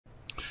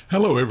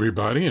Hello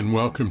everybody, and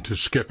welcome to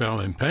Skip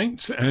Allen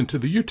Paints and to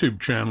the YouTube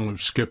channel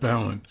of Skip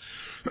Allen.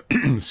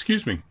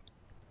 Excuse me.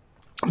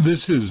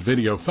 This is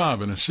video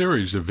 5 in a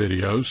series of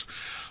videos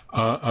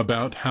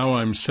about how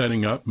I'm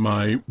setting up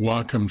my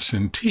Wacom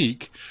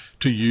Cintiq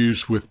to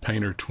use with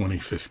Painter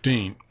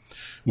 2015.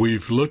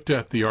 We've looked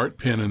at the art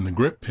pen and the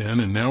grip pen,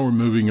 and now we're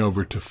moving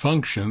over to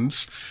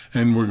functions,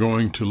 and we're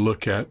going to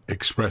look at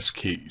express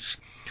keys.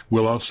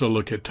 We'll also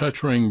look at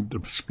touch ring,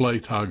 display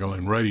toggle,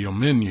 and radial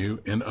menu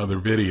in other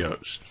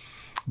videos.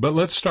 But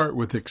let's start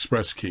with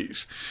express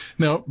keys.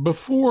 Now,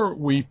 before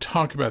we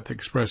talk about the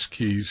express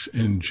keys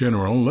in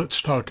general,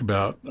 let's talk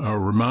about,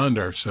 remind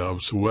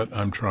ourselves of what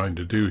I'm trying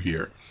to do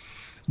here.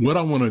 What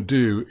I want to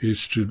do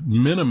is to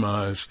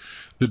minimize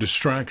the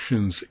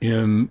distractions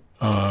in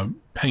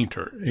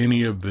Painter,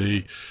 any of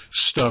the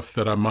stuff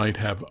that I might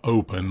have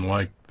open,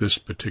 like this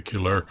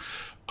particular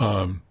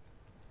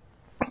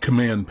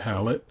command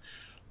palette,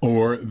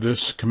 or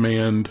this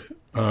command,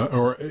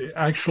 or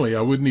actually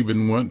I wouldn't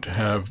even want to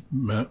have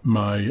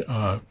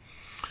my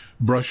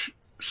brush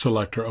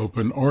selector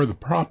open or the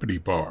property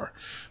bar,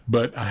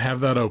 but I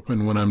have that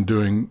open when I'm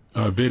doing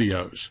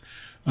videos.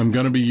 I'm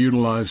going to be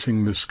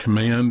utilizing this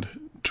command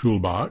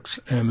toolbox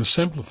and the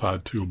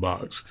simplified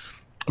toolbox,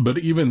 but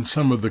even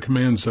some of the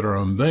commands that are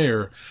on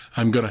there,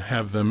 I'm going to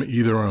have them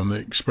either on the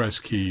express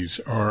keys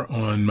or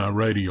on my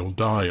radial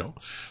dial,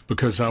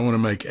 because I want to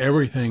make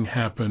everything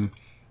happen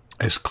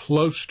as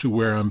close to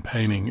where I'm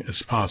painting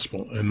as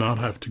possible and not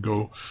have to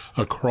go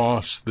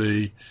across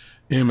the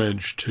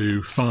image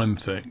to find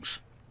things,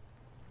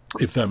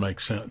 if that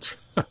makes sense.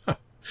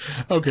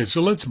 Okay,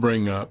 so let's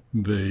bring up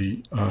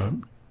the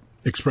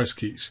express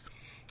keys.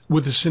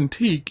 With the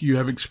Cintiq, you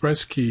have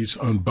express keys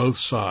on both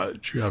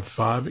sides. You have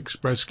 5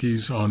 express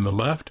keys on the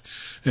left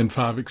and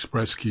 5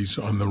 express keys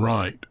on the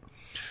right.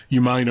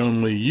 You might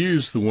only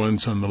use the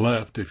ones on the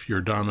left if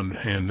your dominant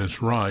hand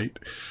is right,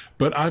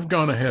 but I've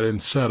gone ahead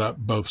and set up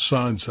both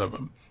sides of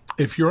them.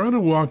 If you're on a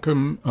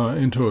Wacom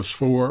Intuos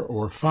 4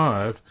 or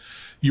 5,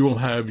 you will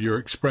have your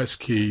express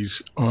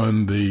keys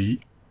on the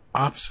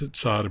opposite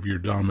side of your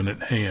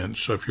dominant hand.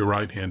 So if you're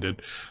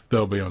right-handed,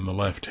 they'll be on the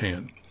left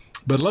hand.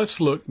 But let's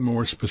look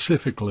more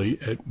specifically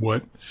at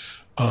what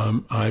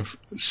I've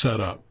set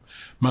up.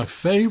 My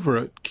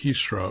favorite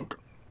keystroke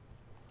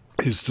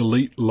is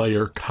delete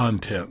layer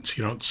contents.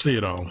 You don't see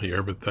it all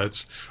here, but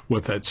that's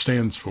what that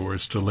stands for,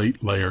 is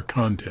delete layer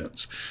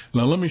contents.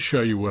 Now let me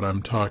show you what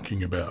I'm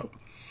talking about.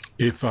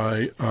 If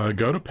I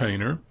go to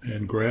Painter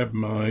and grab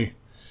my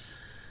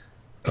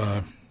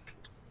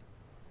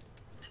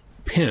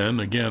pen,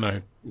 again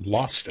I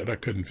lost it, I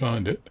couldn't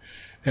find it,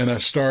 and I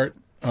start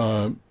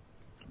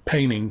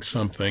painting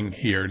something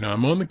here. Now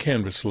I'm on the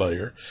canvas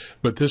layer,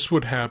 but this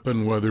would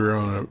happen whether you're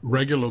on a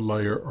regular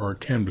layer or a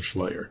canvas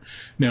layer.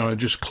 Now I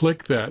just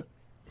click that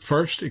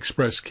first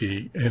express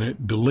key and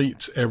it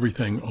deletes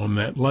everything on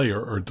that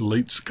layer, or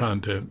deletes the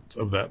contents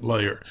of that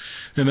layer.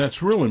 And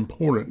that's real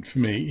important for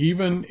me.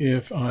 Even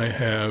if I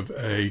have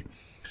a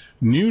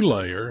new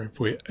layer, if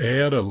we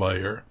add a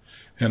layer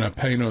and I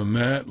paint on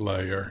that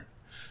layer,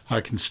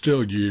 I can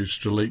still use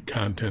delete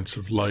contents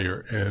of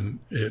layer and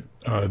it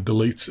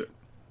deletes it.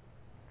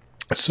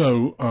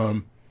 So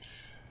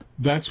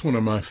that's one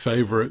of my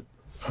favorite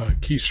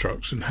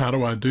keystrokes. And how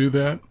do I do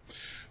that?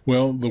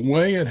 Well, the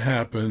way it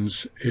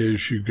happens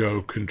is you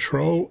go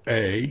Control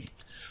A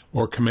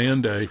or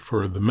Command A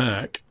for the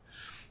Mac,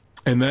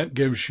 and that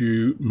gives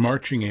you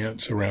marching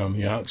ants around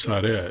the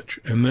outside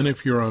edge. And then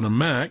if you're on a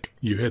Mac,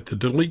 you hit the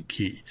delete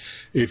key.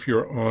 If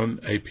you're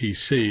on a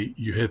PC,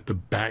 you hit the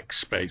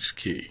backspace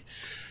key.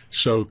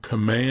 So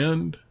Control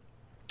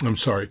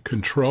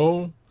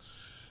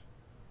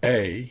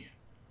A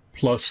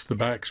plus the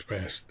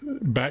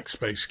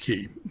backspace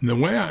key. And the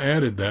way I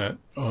added that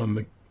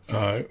on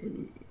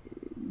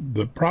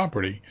the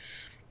property,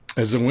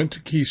 as I went to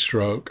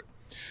keystroke,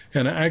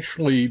 and I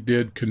actually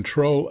did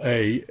Control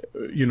A,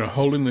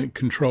 holding the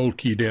Control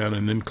key down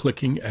and then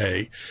clicking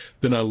A.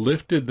 Then I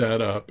lifted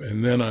that up,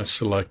 and then I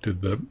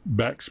selected the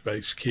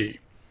backspace key.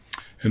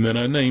 And then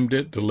I named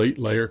it Delete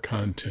Layer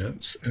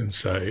Contents and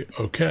say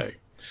OK.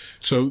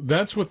 So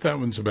that's what that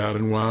one's about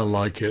and why I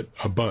like it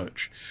a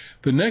bunch.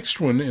 The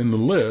next one in the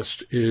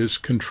list is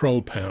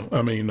Color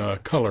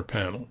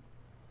Panel.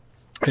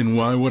 And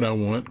why would I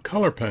want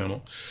Color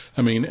Panel?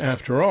 I mean,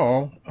 after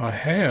all, I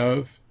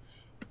have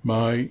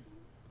my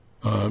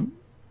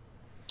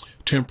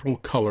temporal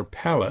color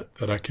palette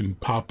that I can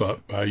pop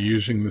up by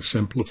using the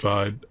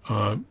simplified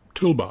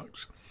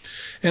toolbox.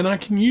 And I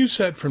can use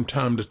that from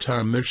time to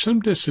time. There's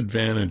some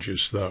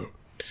disadvantages, though.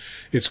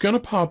 It's going to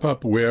pop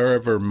up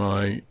wherever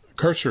my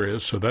cursor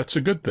is, so that's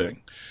a good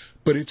thing.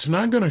 But it's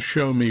not going to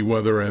show me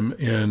whether I'm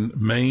in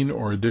main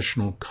or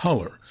additional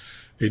color.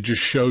 It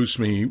just shows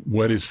me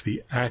what is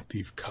the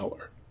active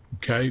color.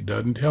 Okay, it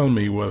doesn't tell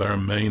me whether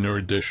I'm main or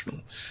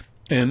additional.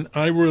 And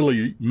I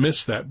really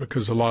miss that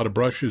because a lot of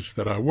brushes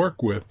that I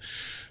work with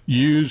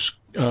use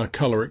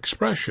color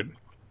expression.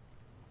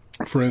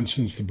 For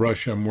instance, the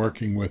brush I'm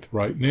working with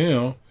right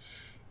now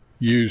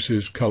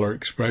uses color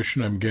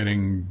expression. I'm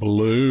getting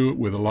blue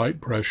with a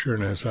light pressure,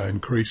 and as I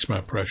increase my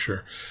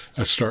pressure,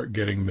 I start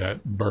getting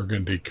that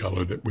burgundy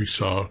color that we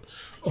saw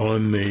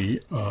on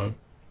the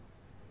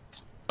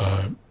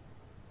on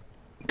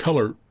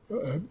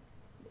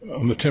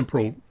the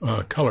temporal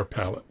color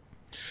palette.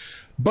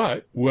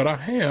 But what I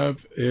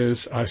have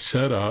is I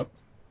set up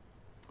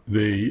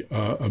the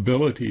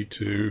ability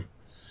to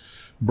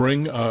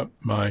bring up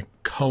my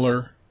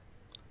color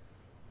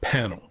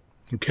panel.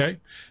 Okay,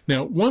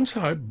 now once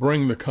I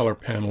bring the color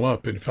panel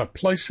up, and if I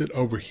place it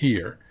over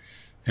here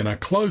and I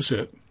close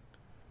it,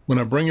 when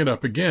I bring it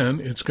up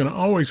again, it's going to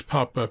always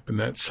pop up in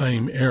that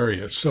same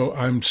area. So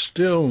I'm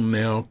still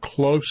now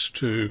close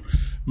to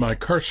my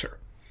cursor.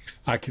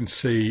 I can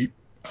see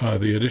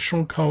the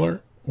additional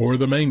color or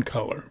the main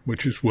color,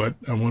 which is what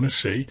I want to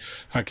see.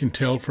 I can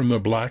tell from the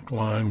black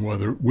line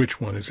which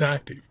one is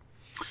active.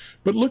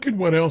 But look at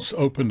what else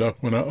opened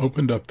up when I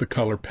opened up the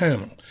color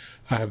panel.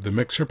 I have the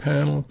mixer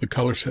panel, the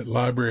color set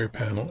library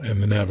panel,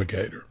 and the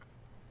navigator.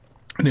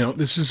 Now,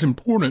 this is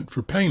important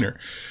for Painter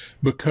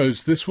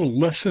because this will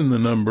lessen the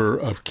number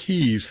of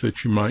keys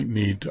that you might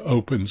need to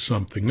open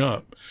something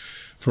up.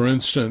 For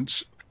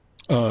instance,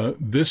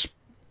 this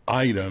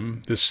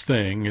item, this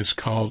thing, is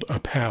called a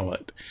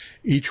palette.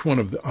 Each one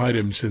of the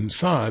items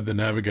inside, the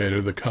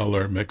navigator, the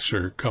color,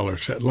 mixer, color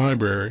set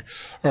library,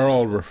 are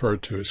all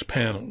referred to as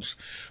panels.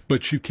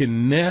 But you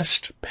can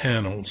nest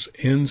panels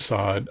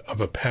inside of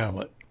a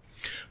palette.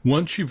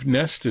 Once you've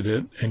nested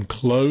it and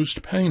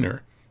closed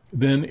Painter,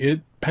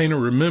 then Painter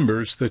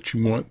remembers that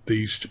you want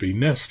these to be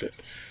nested.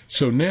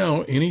 So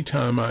now,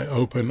 anytime I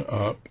open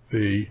up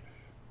the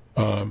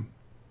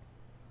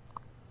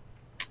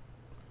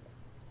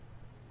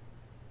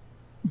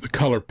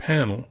color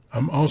panel,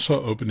 I'm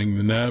also opening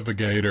the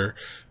navigator,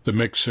 the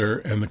mixer,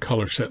 and the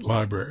color set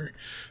library.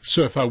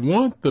 So if I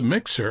want the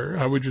mixer,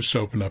 I would just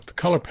open up the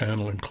color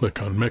panel and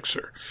click on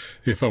mixer.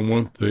 If I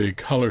want the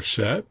color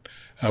set,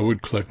 I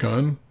would click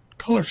on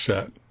color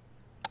set,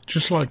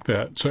 just like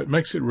that. So it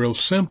makes it real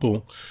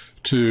simple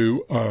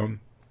to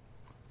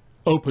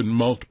open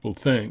multiple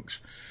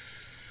things.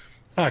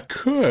 I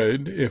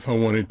could, if I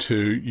wanted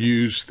to,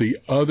 use the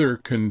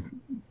other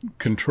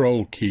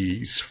control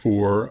keys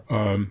for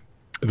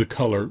the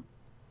color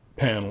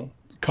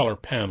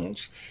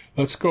panels.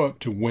 Let's go up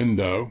to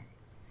Window,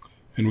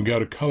 and we go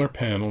to Color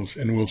Panels,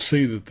 and we'll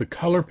see that the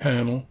color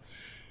panel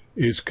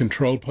is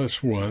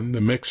Control+1,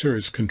 the mixer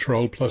is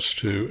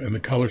Control+2, and the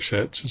color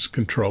sets is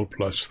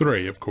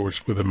Control+3. Of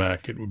course, with a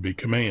Mac, it would be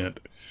Command.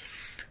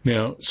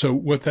 Now, so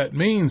what that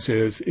means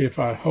is if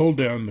I hold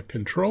down the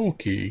Control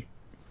key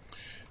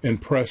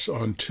and press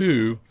on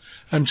 2,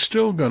 I'm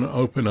still going to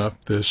open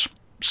up this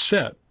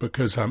set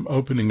because I'm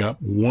opening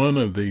up one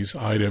of these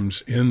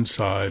items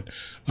inside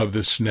of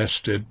this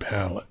nested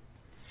palette.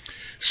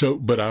 So,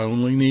 but I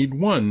only need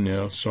one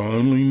now, so I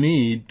only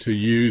need to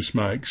use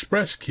my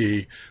Express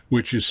key,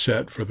 which is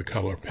set for the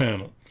color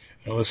panel.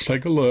 Now let's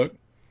take a look.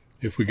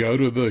 If we go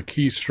to the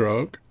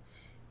keystroke,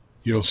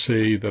 you'll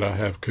see that I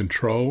have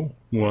Control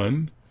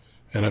 1,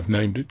 and I've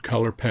named it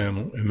Color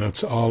Panel, and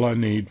that's all I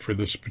need for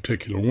this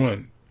particular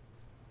one.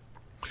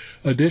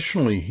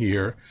 Additionally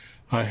here,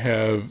 I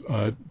have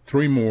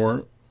three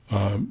more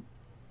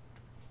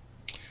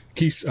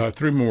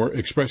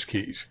Express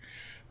keys.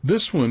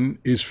 This one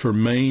is for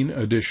main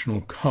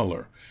additional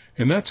color,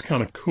 and that's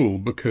kind of cool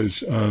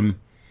because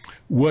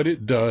what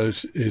it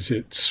does is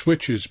it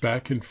switches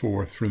back and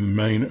forth from the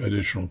main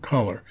additional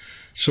color.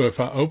 So if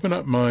I open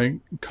up my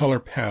color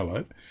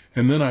palette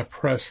and then I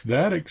press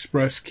that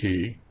Express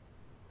key,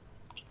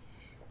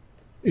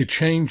 it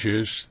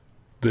changes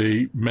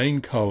the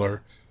main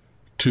color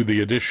to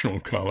the additional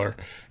color,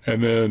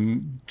 and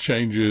then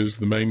changes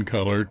the main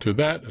color to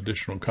that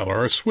additional color,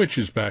 or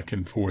switches back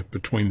and forth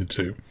between the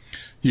two.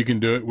 You can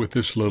do it with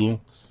this little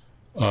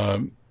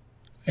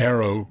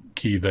arrow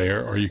key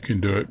there, or you can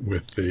do it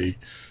with the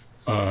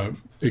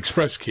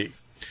Express key.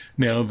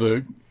 Now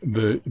the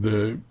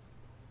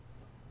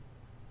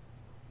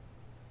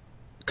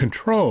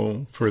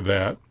control for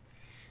that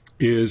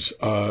is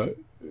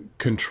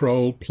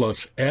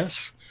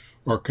Control+S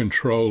or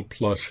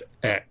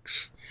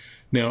Control+X.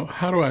 Now,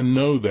 how do I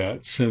know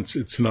that since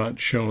it's not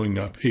showing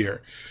up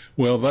here?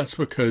 Well, that's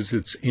because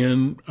it's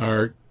in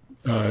our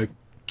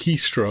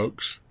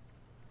keystrokes.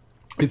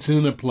 It's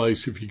in a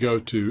place, if you go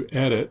to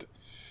Edit,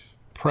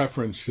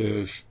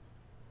 Preferences,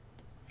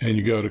 and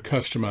you go to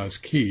Customize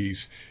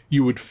Keys,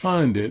 you would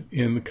find it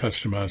in the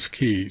Customize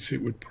Keys.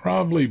 It would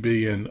probably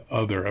be in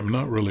Other. I'm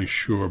not really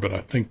sure, but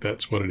I think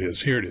that's what it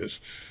is. Here it is.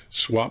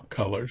 Swap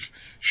Colors,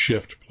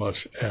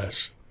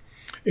 Shift+S.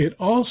 It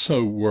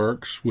also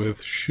works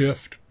with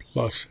Shift+X,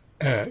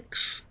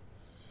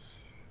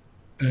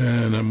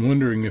 and I'm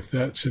wondering if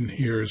that's in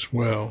here as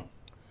well.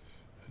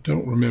 I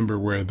don't remember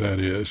where that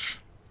is.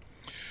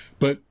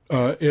 But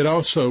it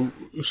also,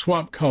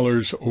 swap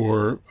colors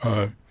or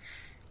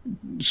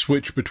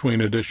switch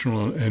between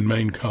additional and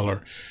main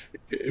color,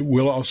 it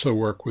will also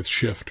work with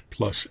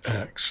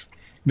Shift+X.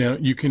 Now,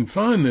 you can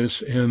find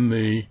this in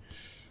the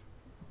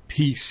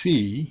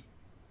PC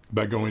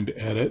by going to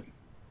Edit,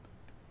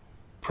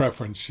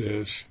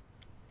 Preferences,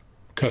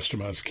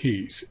 Customize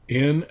Keys.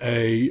 In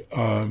a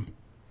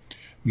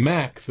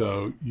Mac,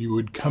 though, you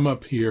would come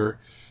up here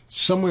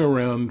somewhere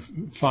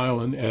around File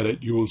and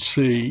Edit. You will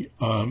see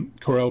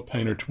Corel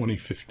Painter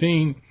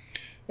 2015,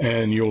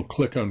 and you'll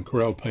click on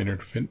Corel Painter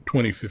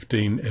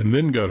 2015 and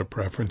then go to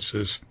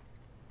Preferences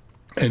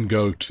and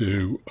go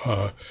to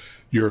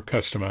your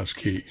Customize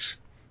Keys.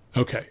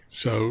 Okay,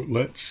 so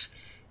let's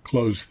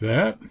close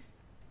that.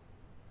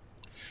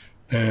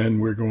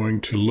 And we're going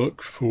to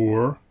look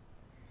for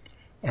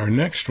our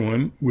next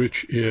one,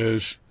 which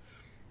is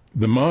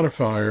the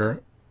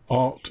modifier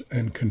Alt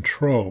and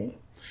Control.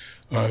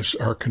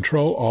 Our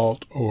Control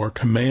Alt or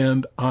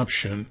Command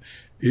Option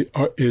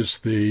is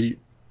the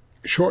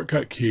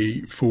shortcut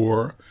key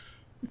for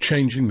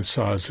changing the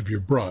size of your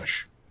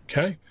brush.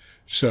 Okay,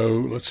 so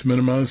let's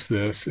minimize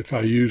this. If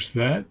I use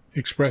that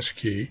express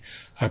key,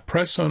 I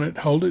press on it,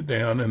 hold it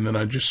down, and then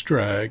I just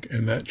drag,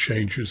 and that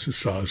changes the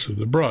size of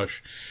the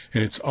brush.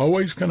 And it's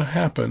always going to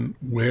happen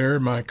where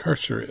my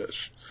cursor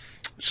is.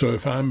 So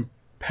if I'm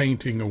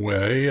painting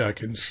away, I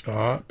can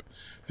stop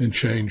and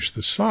change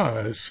the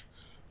size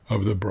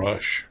of the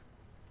brush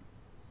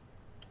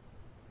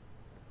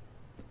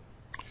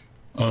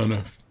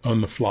on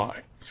the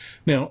fly.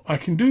 Now, I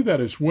can do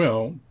that as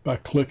well by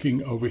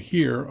clicking over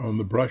here on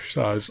the brush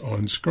size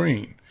on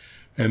screen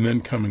and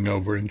then coming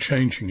over and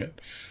changing it.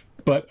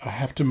 But I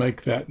have to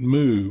make that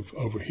move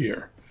over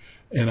here,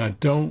 and I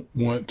don't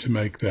want to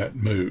make that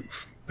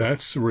move.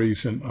 That's the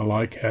reason I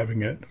like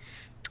having it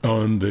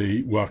on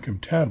the Wacom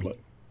tablet.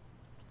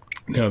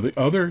 Now, the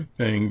other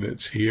thing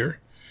that's here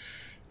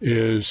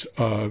is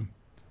a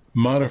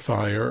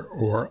modifier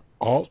or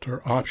Alt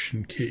or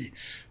Option key.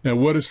 Now,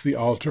 what does the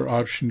Alt or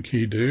Option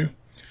key do?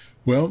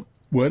 Well,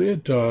 what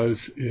it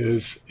does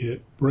is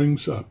it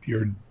brings up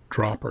your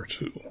dropper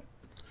tool.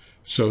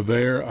 So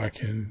there I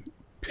can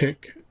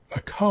pick a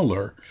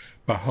color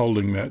by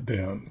holding that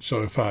down.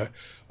 So if I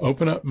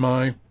open up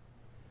my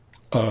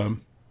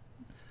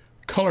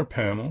color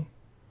panel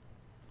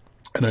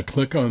and I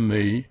click on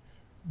the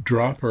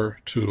dropper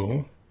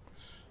tool,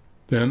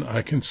 then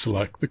I can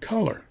select the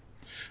color.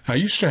 I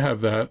used to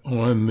have that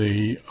on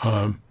the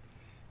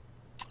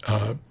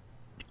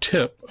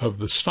tip of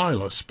the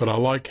stylus, but I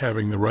like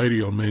having the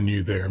radial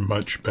menu there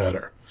much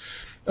better.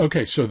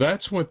 Okay, so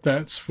that's what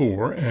that's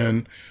for,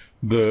 and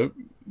the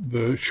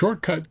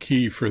shortcut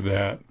key for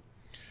that,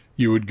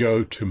 you would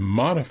go to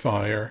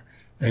Modifier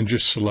and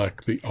just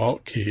select the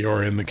Alt key,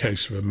 or in the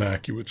case of a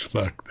Mac, you would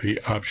select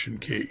the Option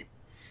key.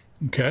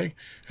 Okay,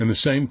 and the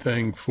same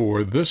thing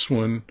for this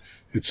one.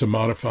 It's a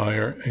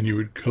modifier, and you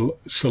would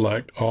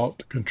select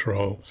Alt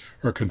Control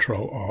or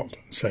Control Alt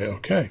and say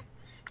OK.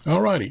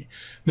 Alrighty.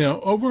 Now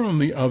over on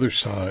the other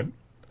side,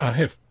 I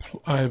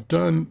have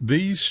done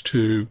these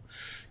two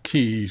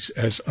keys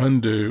as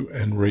undo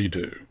and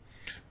redo.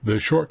 The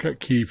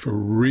shortcut key for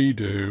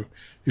redo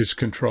is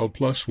Control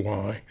plus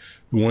Y.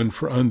 The one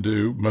for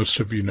undo, most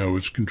of you know,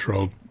 is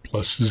Control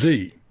plus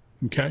Z.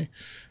 Okay.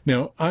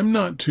 Now, I'm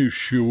not too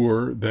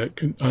sure that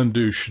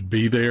undo should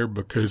be there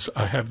because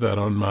I have that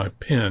on my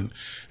pen,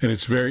 and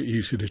it's very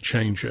easy to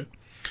change it.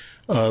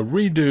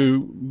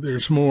 Redo,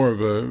 there's more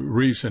of a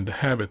reason to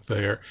have it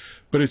there,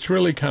 but it's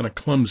really kind of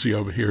clumsy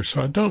over here,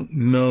 so I don't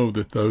know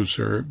that those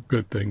are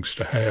good things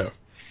to have.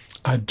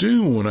 I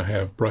do want to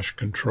have brush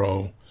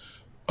control.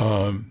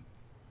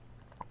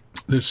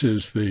 This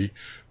is the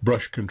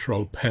brush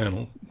control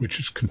panel, which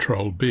is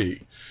Control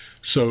B.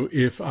 So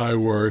if I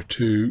were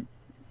to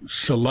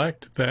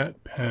select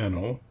that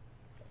panel,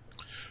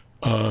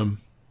 and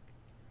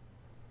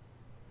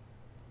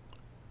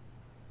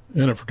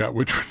I forgot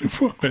which one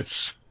it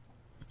was.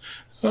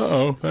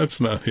 Uh-oh,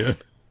 that's not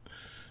it.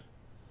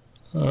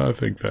 I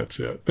think that's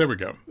it. There we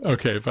go.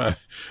 Okay, if I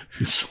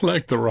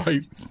select the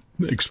right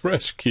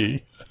express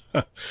key,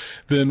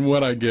 then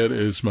what I get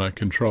is my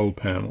control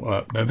panel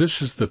up. Now,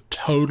 this is the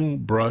total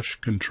brush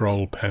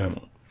control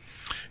panel.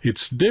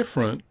 It's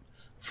different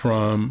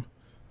from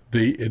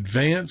the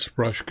advanced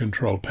brush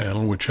control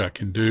panel, which I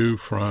can do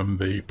from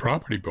the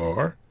property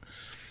bar,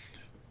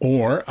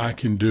 or I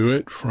can do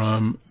it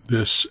from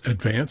this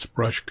advanced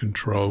brush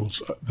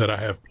controls that I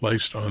have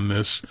placed on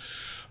this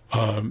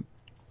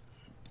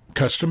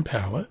custom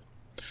palette,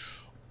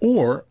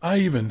 or I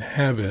even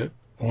have it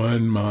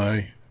on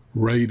my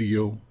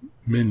radial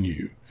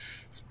menu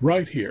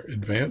right here,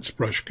 advanced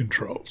brush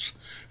controls.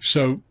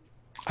 So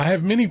I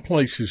have many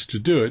places to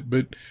do it,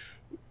 but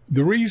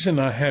the reason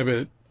I have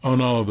it on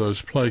all of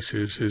those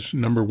places is,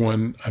 number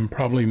one, I'm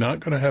probably not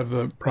going to have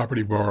the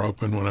property bar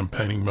open when I'm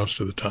painting most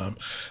of the time.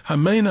 I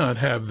may not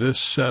have this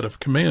set of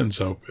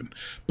commands open,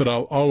 but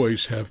I'll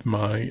always have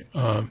my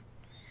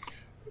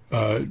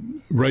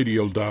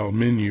radial dial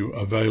menu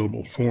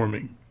available for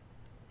me.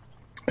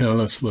 Now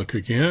let's look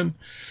again.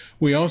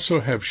 We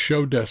also have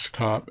Show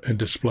Desktop and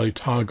Display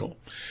Toggle.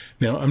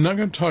 Now, I'm not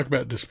going to talk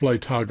about Display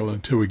Toggle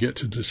until we get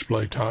to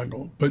Display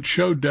Toggle, but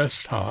Show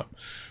Desktop,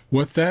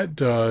 what that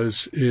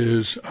does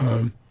is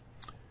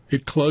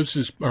it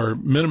closes or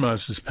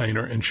minimizes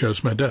Painter and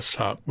shows my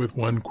desktop with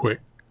one quick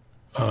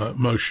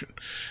motion.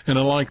 And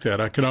I like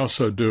that. I could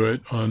also do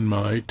it on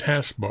my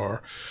taskbar,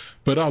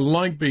 but I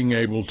like being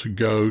able to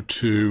go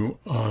to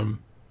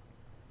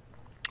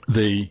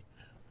the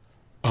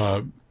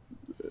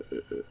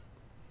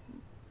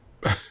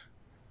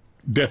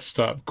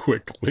desktop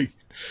quickly.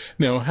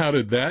 Now, how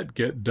did that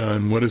get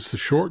done? What is the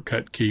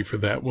shortcut key for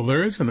that? Well,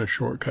 there isn't a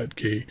shortcut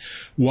key.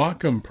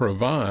 Wacom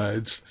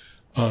provides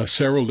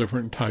several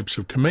different types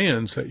of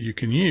commands that you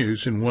can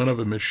use, and one of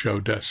them is show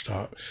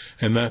desktop,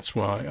 and that's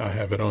why I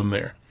have it on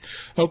there.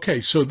 Okay,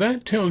 so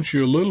that tells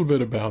you a little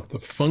bit about the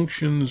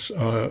functions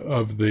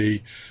of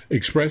the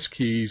express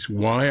keys,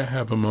 why I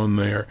have them on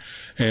there,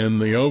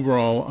 and the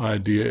overall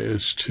idea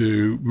is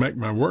to make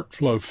my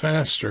workflow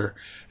faster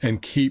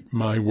and keep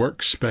my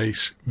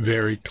workspace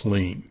very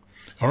clean.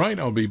 All right,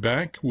 I'll be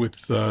back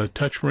with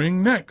Touch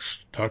Ring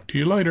next. Talk to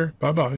you later. Bye-bye.